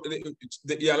 So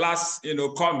your last,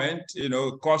 comment,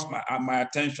 caused my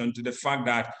attention to the fact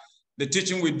that the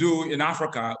teaching we do in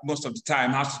Africa most of the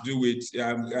time has to do with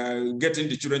getting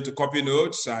the children to copy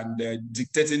notes and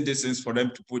dictating these things for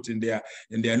them to put in their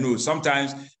notes.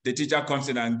 Sometimes the teacher comes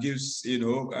in and gives, you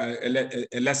know,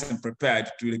 a lesson prepared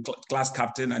to the class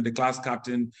captain, and the class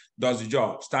captain does the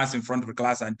job, stands in front of the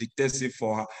class and dictates it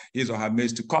for his or her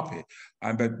mates to copy.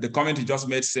 But the comment he just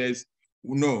made says,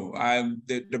 no,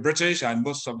 the British and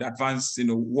most of the advanced, you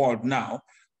know, world now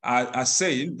are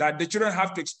saying that the children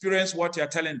have to experience what you're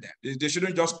telling them. They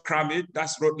shouldn't just cram it.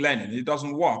 That's rote learning. It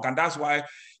doesn't work. And that's why,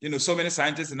 you know, so many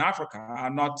scientists in Africa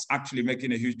are not actually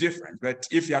making a huge difference. But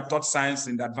if you are taught science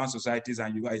in the advanced societies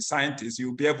and you are a scientist,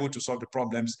 you'll be able to solve the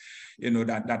problems, you know,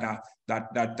 that are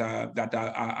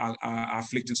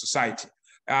afflicting society.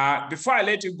 Before I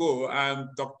let you go,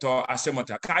 Dr.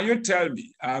 Asemota, can you tell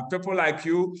me, people like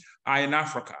you are in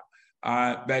Africa,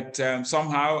 but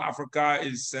somehow Africa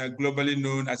is globally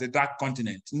known as a dark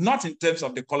continent, not in terms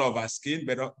of the color of our skin,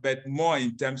 but more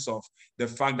in terms of the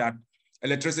fact that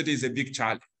electricity is a big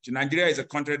challenge. Nigeria is a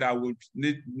country that would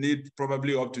need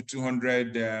probably up to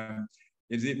 200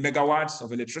 megawatts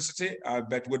of electricity,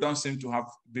 but we don't seem to have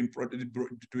been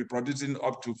producing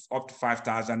up to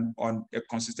 5,000 on a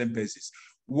consistent basis.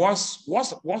 What's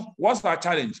our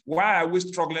challenge? Why are we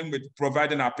struggling with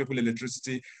providing our people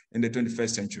electricity in the 21st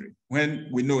century when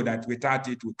we know that without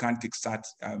it, we can't kickstart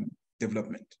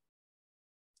development?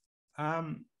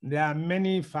 There are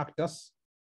many factors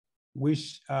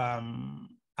which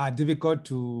are difficult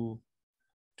to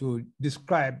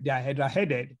describe. They are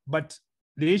header-headed, but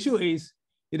the issue is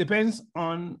it depends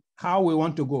on how we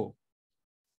want to go.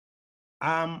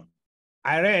 I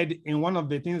read in one of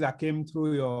the things that came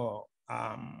through your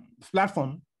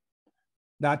platform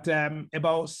that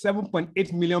about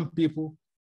 7.8 million people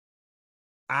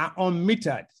are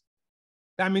unmetered.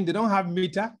 That means they don't have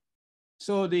meter.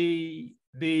 So the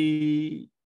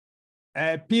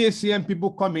PACM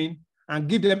people come in and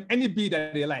give them any bill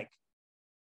that they like.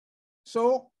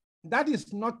 So that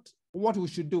is not what we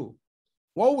should do.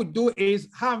 What we do is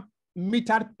have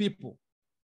metered people.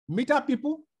 Meter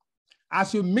people,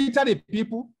 as you meter the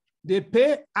people, they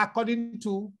pay according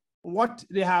to what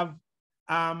they have.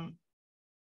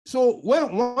 So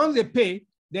once they pay,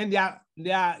 then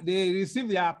they receive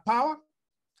their power.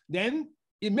 Then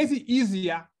it makes it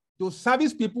easier to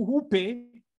service people who pay,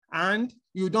 and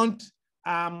you don't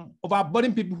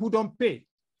overburden people who don't pay.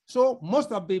 So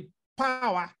most of the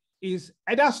power is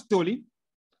either stolen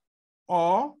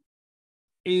or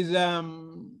is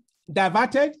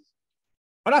diverted.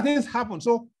 Other things happen.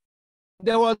 So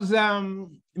there was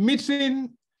metering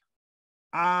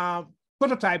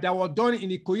prototype that was done in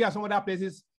the Korea, some other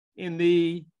places in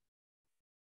the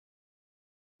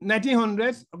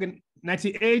 1900s, okay,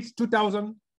 98,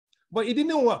 2000, but it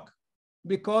didn't work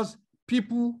because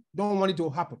people don't want it to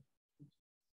happen.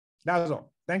 That's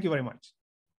all. Thank you very much.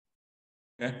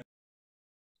 Okay.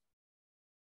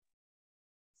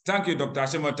 Thank you, Dr.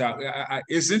 Asemota.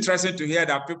 It's interesting to hear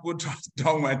that people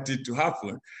don't want it to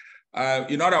happen.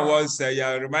 In other words,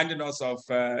 you're reminding us of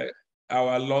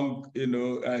our long,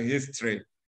 history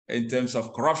in terms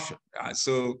of corruption.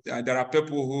 So there are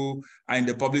people who are in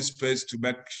the public space to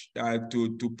make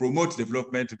to promote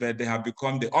development, but they have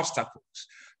become the obstacles,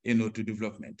 to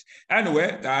development.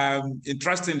 Anyway,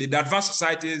 interestingly, the advanced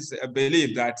societies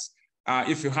believe that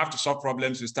if you have to solve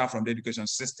problems, you start from the education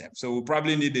system. So we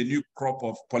probably need a new crop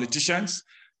of politicians,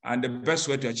 and the best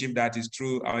way to achieve that is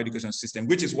through our education system,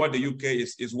 which is what the UK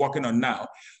is working on now.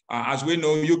 As we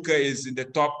know, UK is in the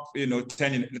top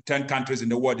 10 countries in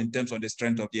the world in terms of the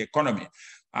strength of the economy.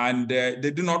 And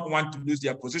they do not want to lose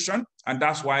their position. And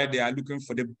that's why they are looking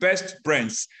for the best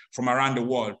brains from around the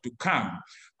world to come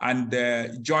and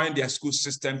join their school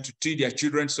system to teach their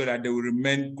children so that they will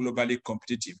remain globally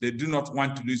competitive. They do not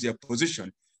want to lose their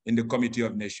position in the Committee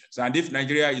of Nations. And if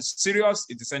Nigeria is serious,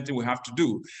 it is something we have to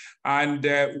do. And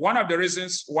one of the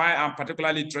reasons why I'm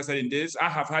particularly interested in this, I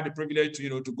have had the privilege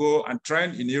to go and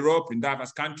train in Europe, in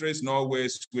diverse countries, Norway,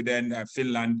 Sweden,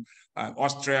 Finland,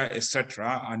 Austria,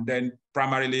 etc. And then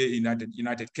primarily in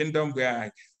United Kingdom,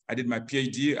 where I did my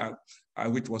PhD,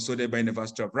 which was so by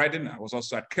University of Reading. I was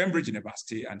also at Cambridge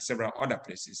University and several other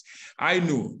places. I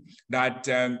know that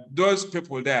those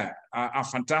people there are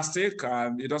fantastic.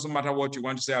 It doesn't matter what you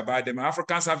want to say about them.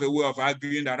 Africans have a way of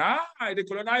arguing that, they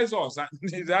colonize us. And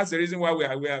that's the reason why we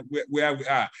are where we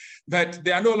are. But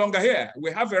they are no longer here.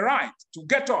 We have a right to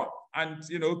get up and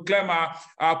claim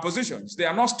our positions. They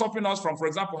are not stopping us from, for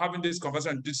example, having this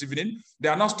conversation this evening. They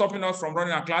are not stopping us from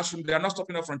running our classroom. They are not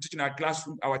stopping us from teaching our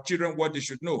classroom, our children what they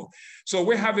should know. So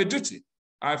we have a duty,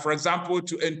 for example,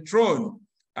 to enthrone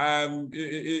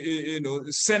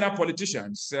senior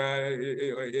politicians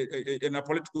in a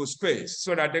political space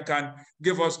so that they can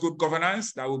give us good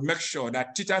governance that will make sure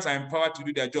that teachers are empowered to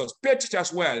do their jobs. Pay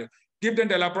teachers well, give them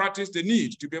the laboratories they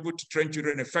need to be able to train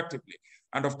children effectively.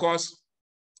 And of course,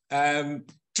 train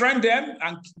them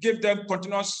and give them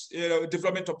continuous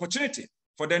development opportunity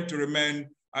for them to remain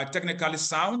technically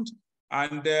sound,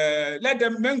 and let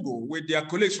them mingle with their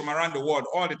colleagues from around the world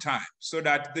all the time so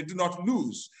that they do not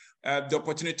lose the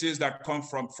opportunities that come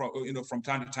from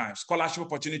time to time. Scholarship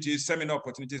opportunities, seminar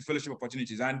opportunities, fellowship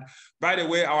opportunities. And by the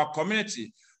way, our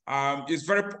community is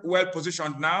very well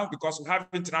positioned now because we have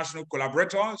international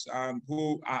collaborators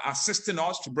who are assisting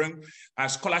us to bring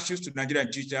scholarships to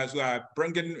Nigerian teachers, who are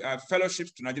bringing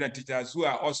fellowships to Nigerian teachers, who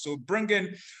are also bringing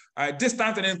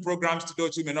distance learning programs to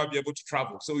those who may not be able to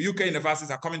travel. So UK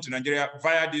universities are coming to Nigeria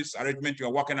via this arrangement you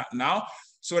are working at now,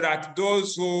 so that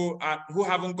those who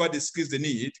haven't got the skills they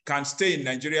need can stay in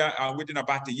Nigeria within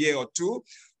about a year or two,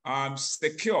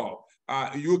 secure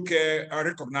UK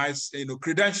recognized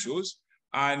credentials,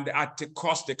 and at a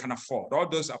cost they can afford. All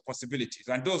those are possibilities.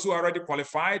 And those who are already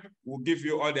qualified will give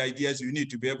you all the ideas you need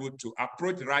to be able to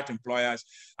approach the right employers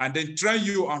and then train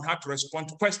you on how to respond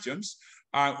to questions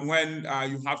when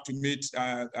you have to meet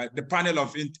the panel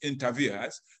of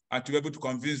interviewers to be able to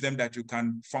convince them that you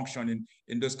can function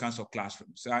in those kinds of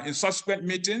classrooms. In subsequent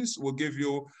meetings, we'll give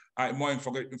you more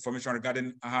information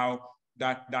regarding how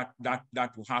that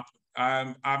will happen.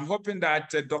 I'm hoping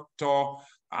that Dr.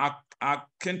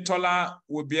 Akintola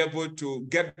will be able to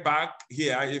get back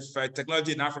here if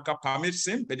technology in Africa permits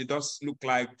him, but it does look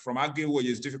like from Agiwo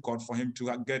it's difficult for him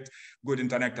to get good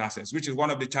internet access, which is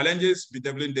one of the challenges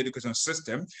bedeviling the education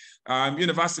system.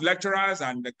 University lecturers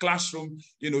and the classroom,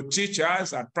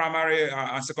 teachers at primary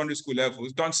and secondary school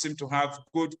levels don't seem to have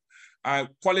good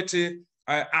quality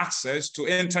access to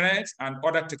internet and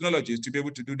other technologies to be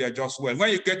able to do their jobs well. When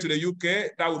you get to the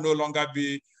UK, that will no longer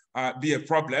be a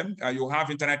problem. You have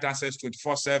internet access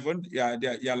 24/7.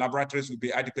 Your laboratories will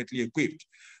be adequately equipped.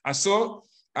 And so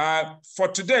for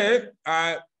today,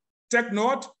 take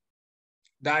note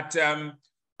that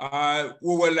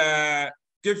we will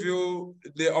give you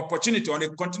the opportunity on a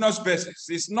continuous basis.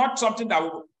 It's not something that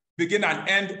will begin and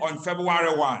end on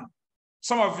February 1.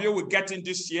 Some of you will get in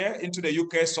this year into the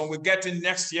UK, some will get in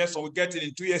next year, some will get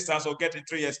in 2 years' time, some will get in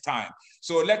 3 years' time.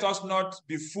 So let us not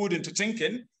be fooled into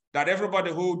thinking that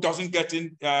everybody who doesn't get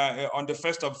in on the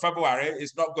 1st of February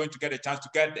is not going to get a chance to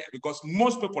get there, because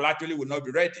most people actually will not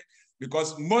be ready,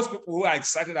 because most people who are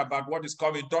excited about what is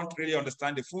coming don't really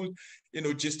understand the full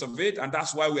gist of it. And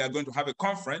that's why we are going to have a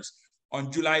conference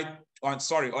on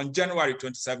January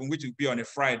 27, which will be on a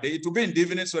Friday. It will be in the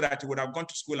evening so that you would have gone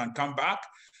to school and come back,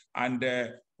 and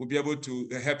we'll be able to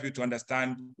help you to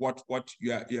understand what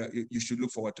you should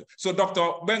look forward to. So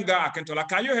Dr. Benga Akintola,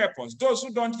 can you help us? Those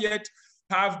who don't yet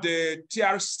have the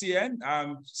TRCN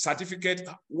certificate,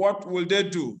 what will they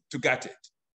do to get it?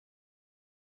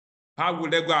 How will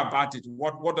they go about it?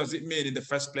 What does it mean in the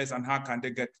first place, and how can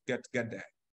they get there?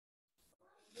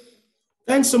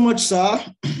 Thanks so much, sir.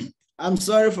 I'm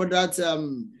sorry for that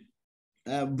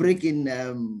break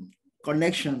in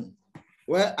connection.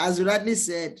 Well, as you rightly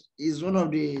said, is one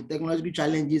of the technological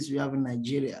challenges we have in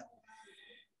Nigeria.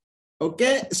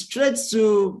 Okay, straight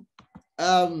to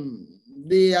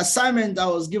the assignment I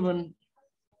was given.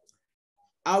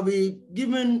 I'll be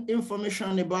given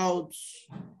information about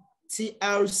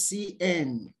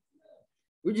TRCN,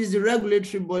 which is the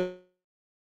regulatory body .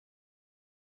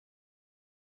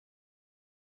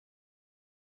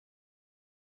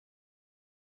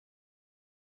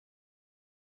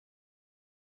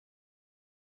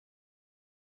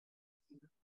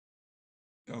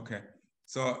 Okay,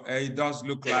 so it does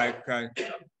look like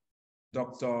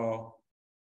Dr.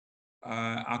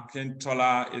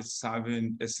 Akintola is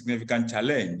having a significant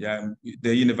challenge.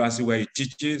 The university where he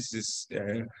teaches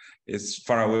is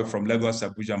far away from Lagos,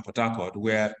 Abuja, and Port Harcourt,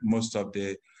 where most of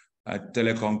the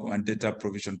telecom and data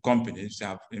provision companies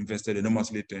have invested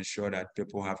enormously to ensure that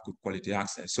people have good quality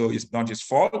access. So it's not his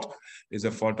fault, it's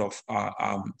the fault of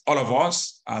all of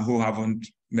us who haven't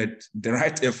made the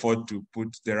right effort to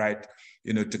put the right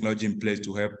technology in place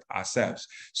to help ourselves.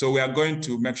 So we are going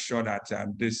to make sure that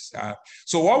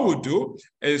so what we'll do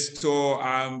is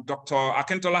Dr.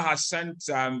 Akintola has sent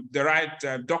the right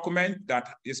document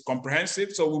that is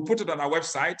comprehensive. So we'll put it on our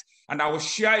website, and I will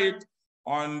share it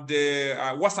on the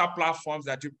WhatsApp platforms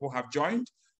that people have joined.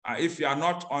 If you are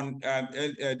not on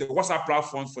the WhatsApp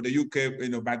platforms for the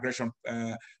UK migration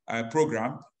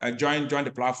program, join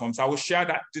the platforms. I will share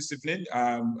that this evening.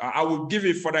 I will give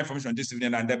you further information this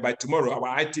evening, and then by tomorrow,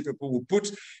 our IT people will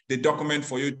put the document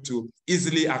for you to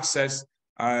easily access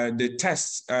the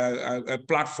test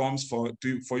platforms for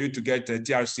you to get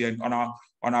TRC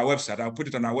on our website. I'll put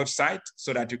it on our website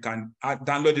so that you can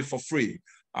download it for free.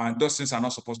 And those things are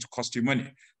not supposed to cost you money.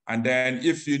 And then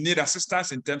if you need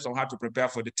assistance in terms of how to prepare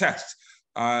for the test,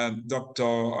 Dr.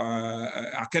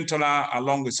 Akintola,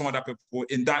 along with some other people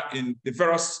in the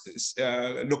various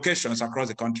locations across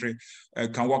the country,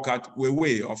 can work out a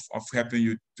way of helping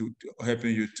you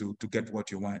to get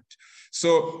what you want.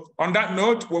 So on that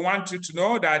note, we want you to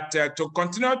know that to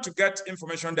continue to get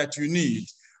information that you need,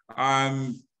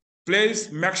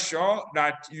 please make sure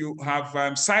that you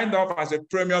have signed up as a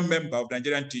premium member of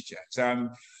Nigerian Teachers.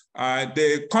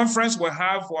 The conference will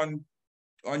have on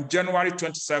January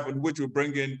 27th, which will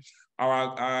bring in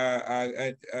our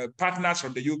partners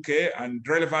from the UK and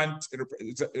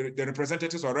the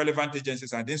representatives of relevant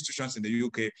agencies and institutions in the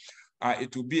UK.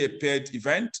 It will be a paid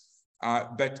event,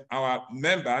 but our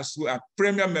members who are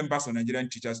premium members of Nigerian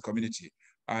Teachers community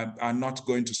are not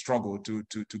going to struggle to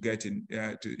get in,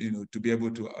 to be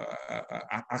able to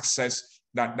access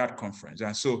that conference.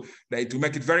 And so it will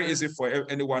make it very easy for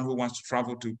anyone who wants to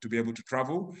travel to be able to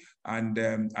travel and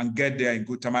get there in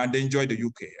good time and enjoy the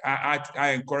UK.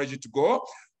 I encourage you to go,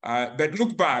 but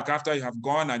look back after you have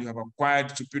gone and you have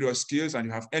acquired superior skills and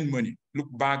you have earned money. Look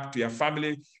back to your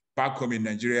family back home in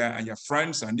Nigeria and your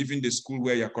friends and even the school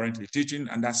where you're currently teaching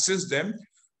and assist them,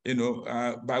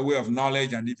 by way of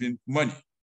knowledge and even money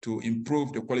to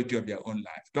improve the quality of their own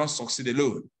life. Don't succeed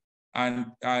alone. And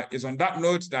it's on that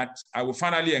note that I will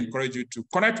finally encourage you to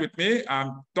connect with me.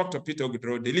 I'm Dr. Peter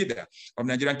Ogudoro, the leader of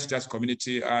Nigerian Teachers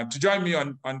Community, to join me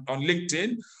on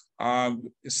LinkedIn,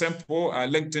 simple,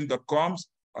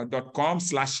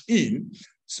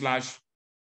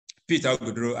 linkedin.com/in/Peter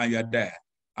Ogudoro, and you're there.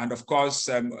 And of course,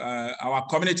 our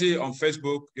community on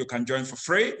Facebook, you can join for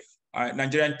free.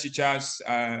 Nigerian Teachers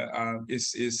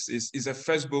is a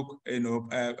Facebook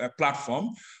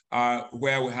platform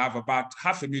where we have about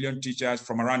 500,000 teachers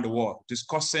from around the world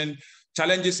discussing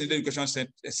challenges in the education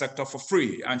sector for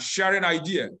free and sharing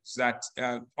ideas that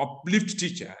uplift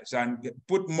teachers and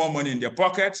put more money in their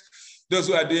pockets. Those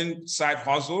who are doing side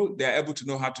hustle, they're able to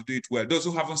know how to do it well. Those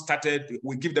who haven't started,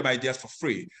 we give them ideas for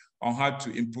free on how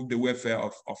to improve the welfare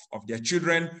of their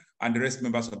children and the rest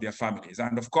members of their families.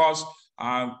 And of course,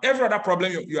 every other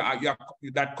problem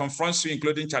that confronts you,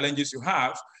 including challenges you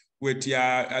have with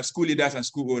your school leaders and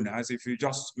school owners, if you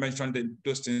just mention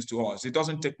those things to us, it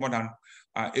doesn't take more than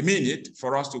a minute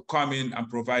for us to come in and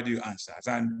provide you answers.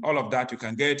 And all of that you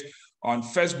can get on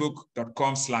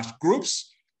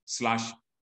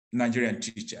facebook.com/groups/Nigerian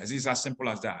Teachers. It's as simple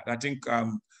as that. I think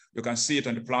you can see it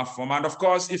on the platform. And of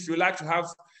course, if you like to have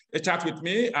a chat with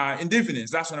me in the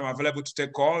evenings, that's when I'm available to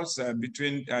take calls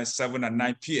between 7 and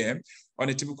 9 p.m. on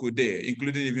a typical day,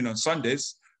 including even on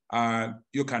Sundays.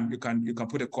 You can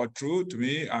put a call through to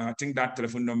me. I think that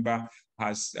telephone number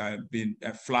has been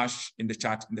flashed in the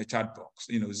chat box.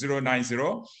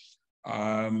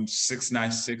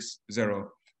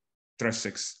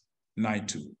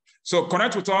 090-696-3692. So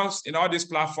connect with us in all these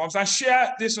platforms and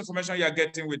share this information you're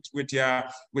getting with your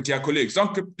colleagues.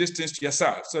 Don't keep these things to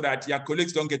yourself so that your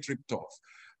colleagues don't get ripped off.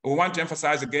 We want to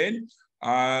emphasize again,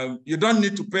 you don't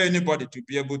need to pay anybody to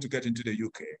be able to get into the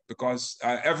UK because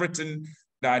everything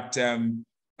that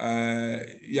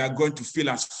you are going to fill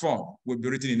as form will be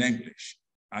written in English.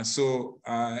 And so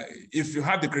if you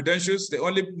have the credentials, the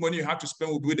only money you have to spend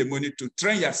will be the money to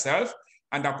train yourself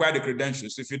and acquire the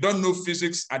credentials. If you don't know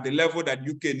physics at the level that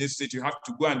UK needs it, you have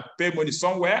to go and pay money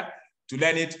somewhere to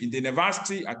learn it in the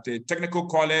university, at the technical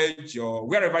college, or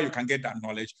wherever you can get that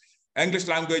knowledge. English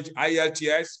language,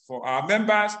 IELTS, for our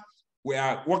members, we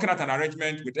are working at an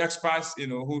arrangement with experts,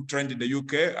 who trained in the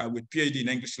UK with PhD in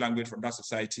English language from that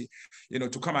society,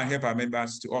 to come and help our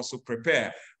members to also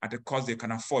prepare at the cost they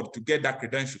can afford to get that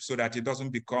credential so that it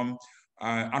doesn't become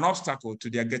an obstacle to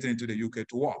their getting into the UK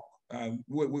to work.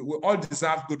 We all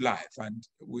deserve good life, and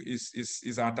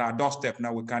it's at our doorstep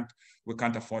now. We can't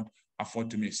afford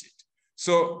to miss it.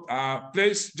 So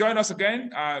please join us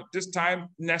again this time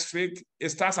next week. It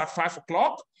starts at 5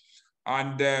 o'clock,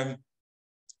 and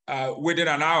within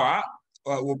an hour,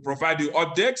 we'll provide you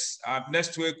updates.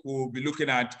 Next week, we'll be looking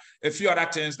at a few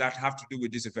other things that have to do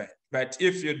with this event. But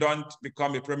if you don't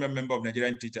become a premium member of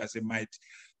Nigerian Teachers, it might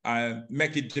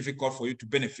make it difficult for you to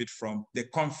benefit from the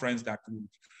conference that will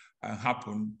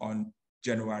happen on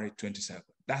January 27th.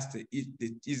 That's the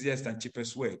easiest and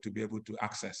cheapest way to be able to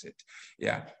access it.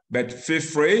 Yeah, but feel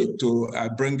free to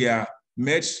bring your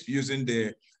mates using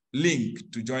the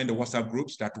link to join the WhatsApp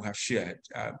groups that we have shared.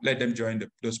 Let them join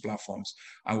those platforms,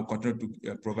 and we'll continue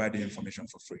to provide the information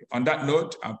for free. On that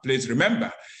note, please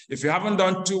remember, if you haven't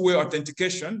done two-way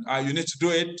authentication, you need to do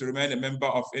it to remain a member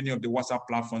of any of the WhatsApp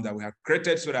platforms that we have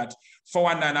created, so that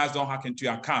 419ers don't hack into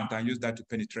your account and use that to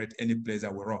penetrate any place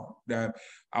that we're on.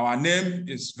 Our name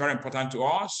is very important to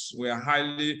us. We are a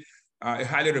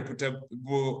highly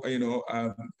reputable,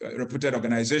 reputed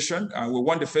organization. We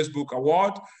won the Facebook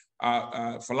award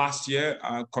for last year,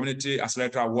 Community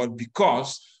Accelerator Award,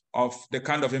 because of the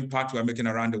kind of impact we're making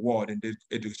around the world in the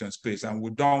education space. And we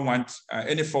don't want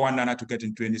any 419er to get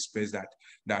into any space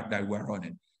that we're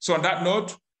running. So on that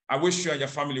note, I wish you and your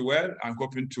family well. I'm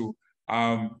hoping to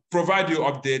provide you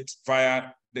updates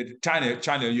via the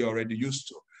channel you're already used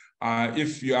to.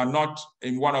 If you are not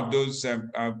in one of those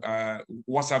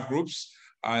WhatsApp groups,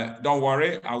 don't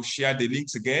worry, I'll share the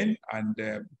links again. And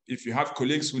if you have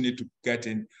colleagues who need to get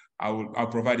in, I'll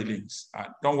provide the links.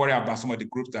 Don't worry about some of the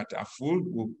groups that are full.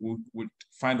 We'll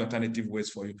find alternative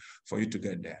ways for you to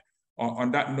get there.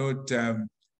 On that note,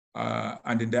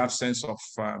 and in the absence of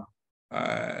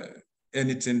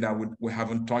anything that we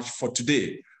haven't touched for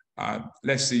today,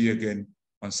 let's see you again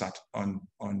on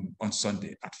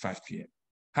Sunday at 5 p.m.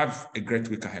 Have a great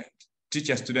week ahead. Teach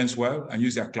your students well and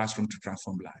use their classroom to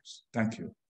transform lives. Thank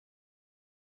you.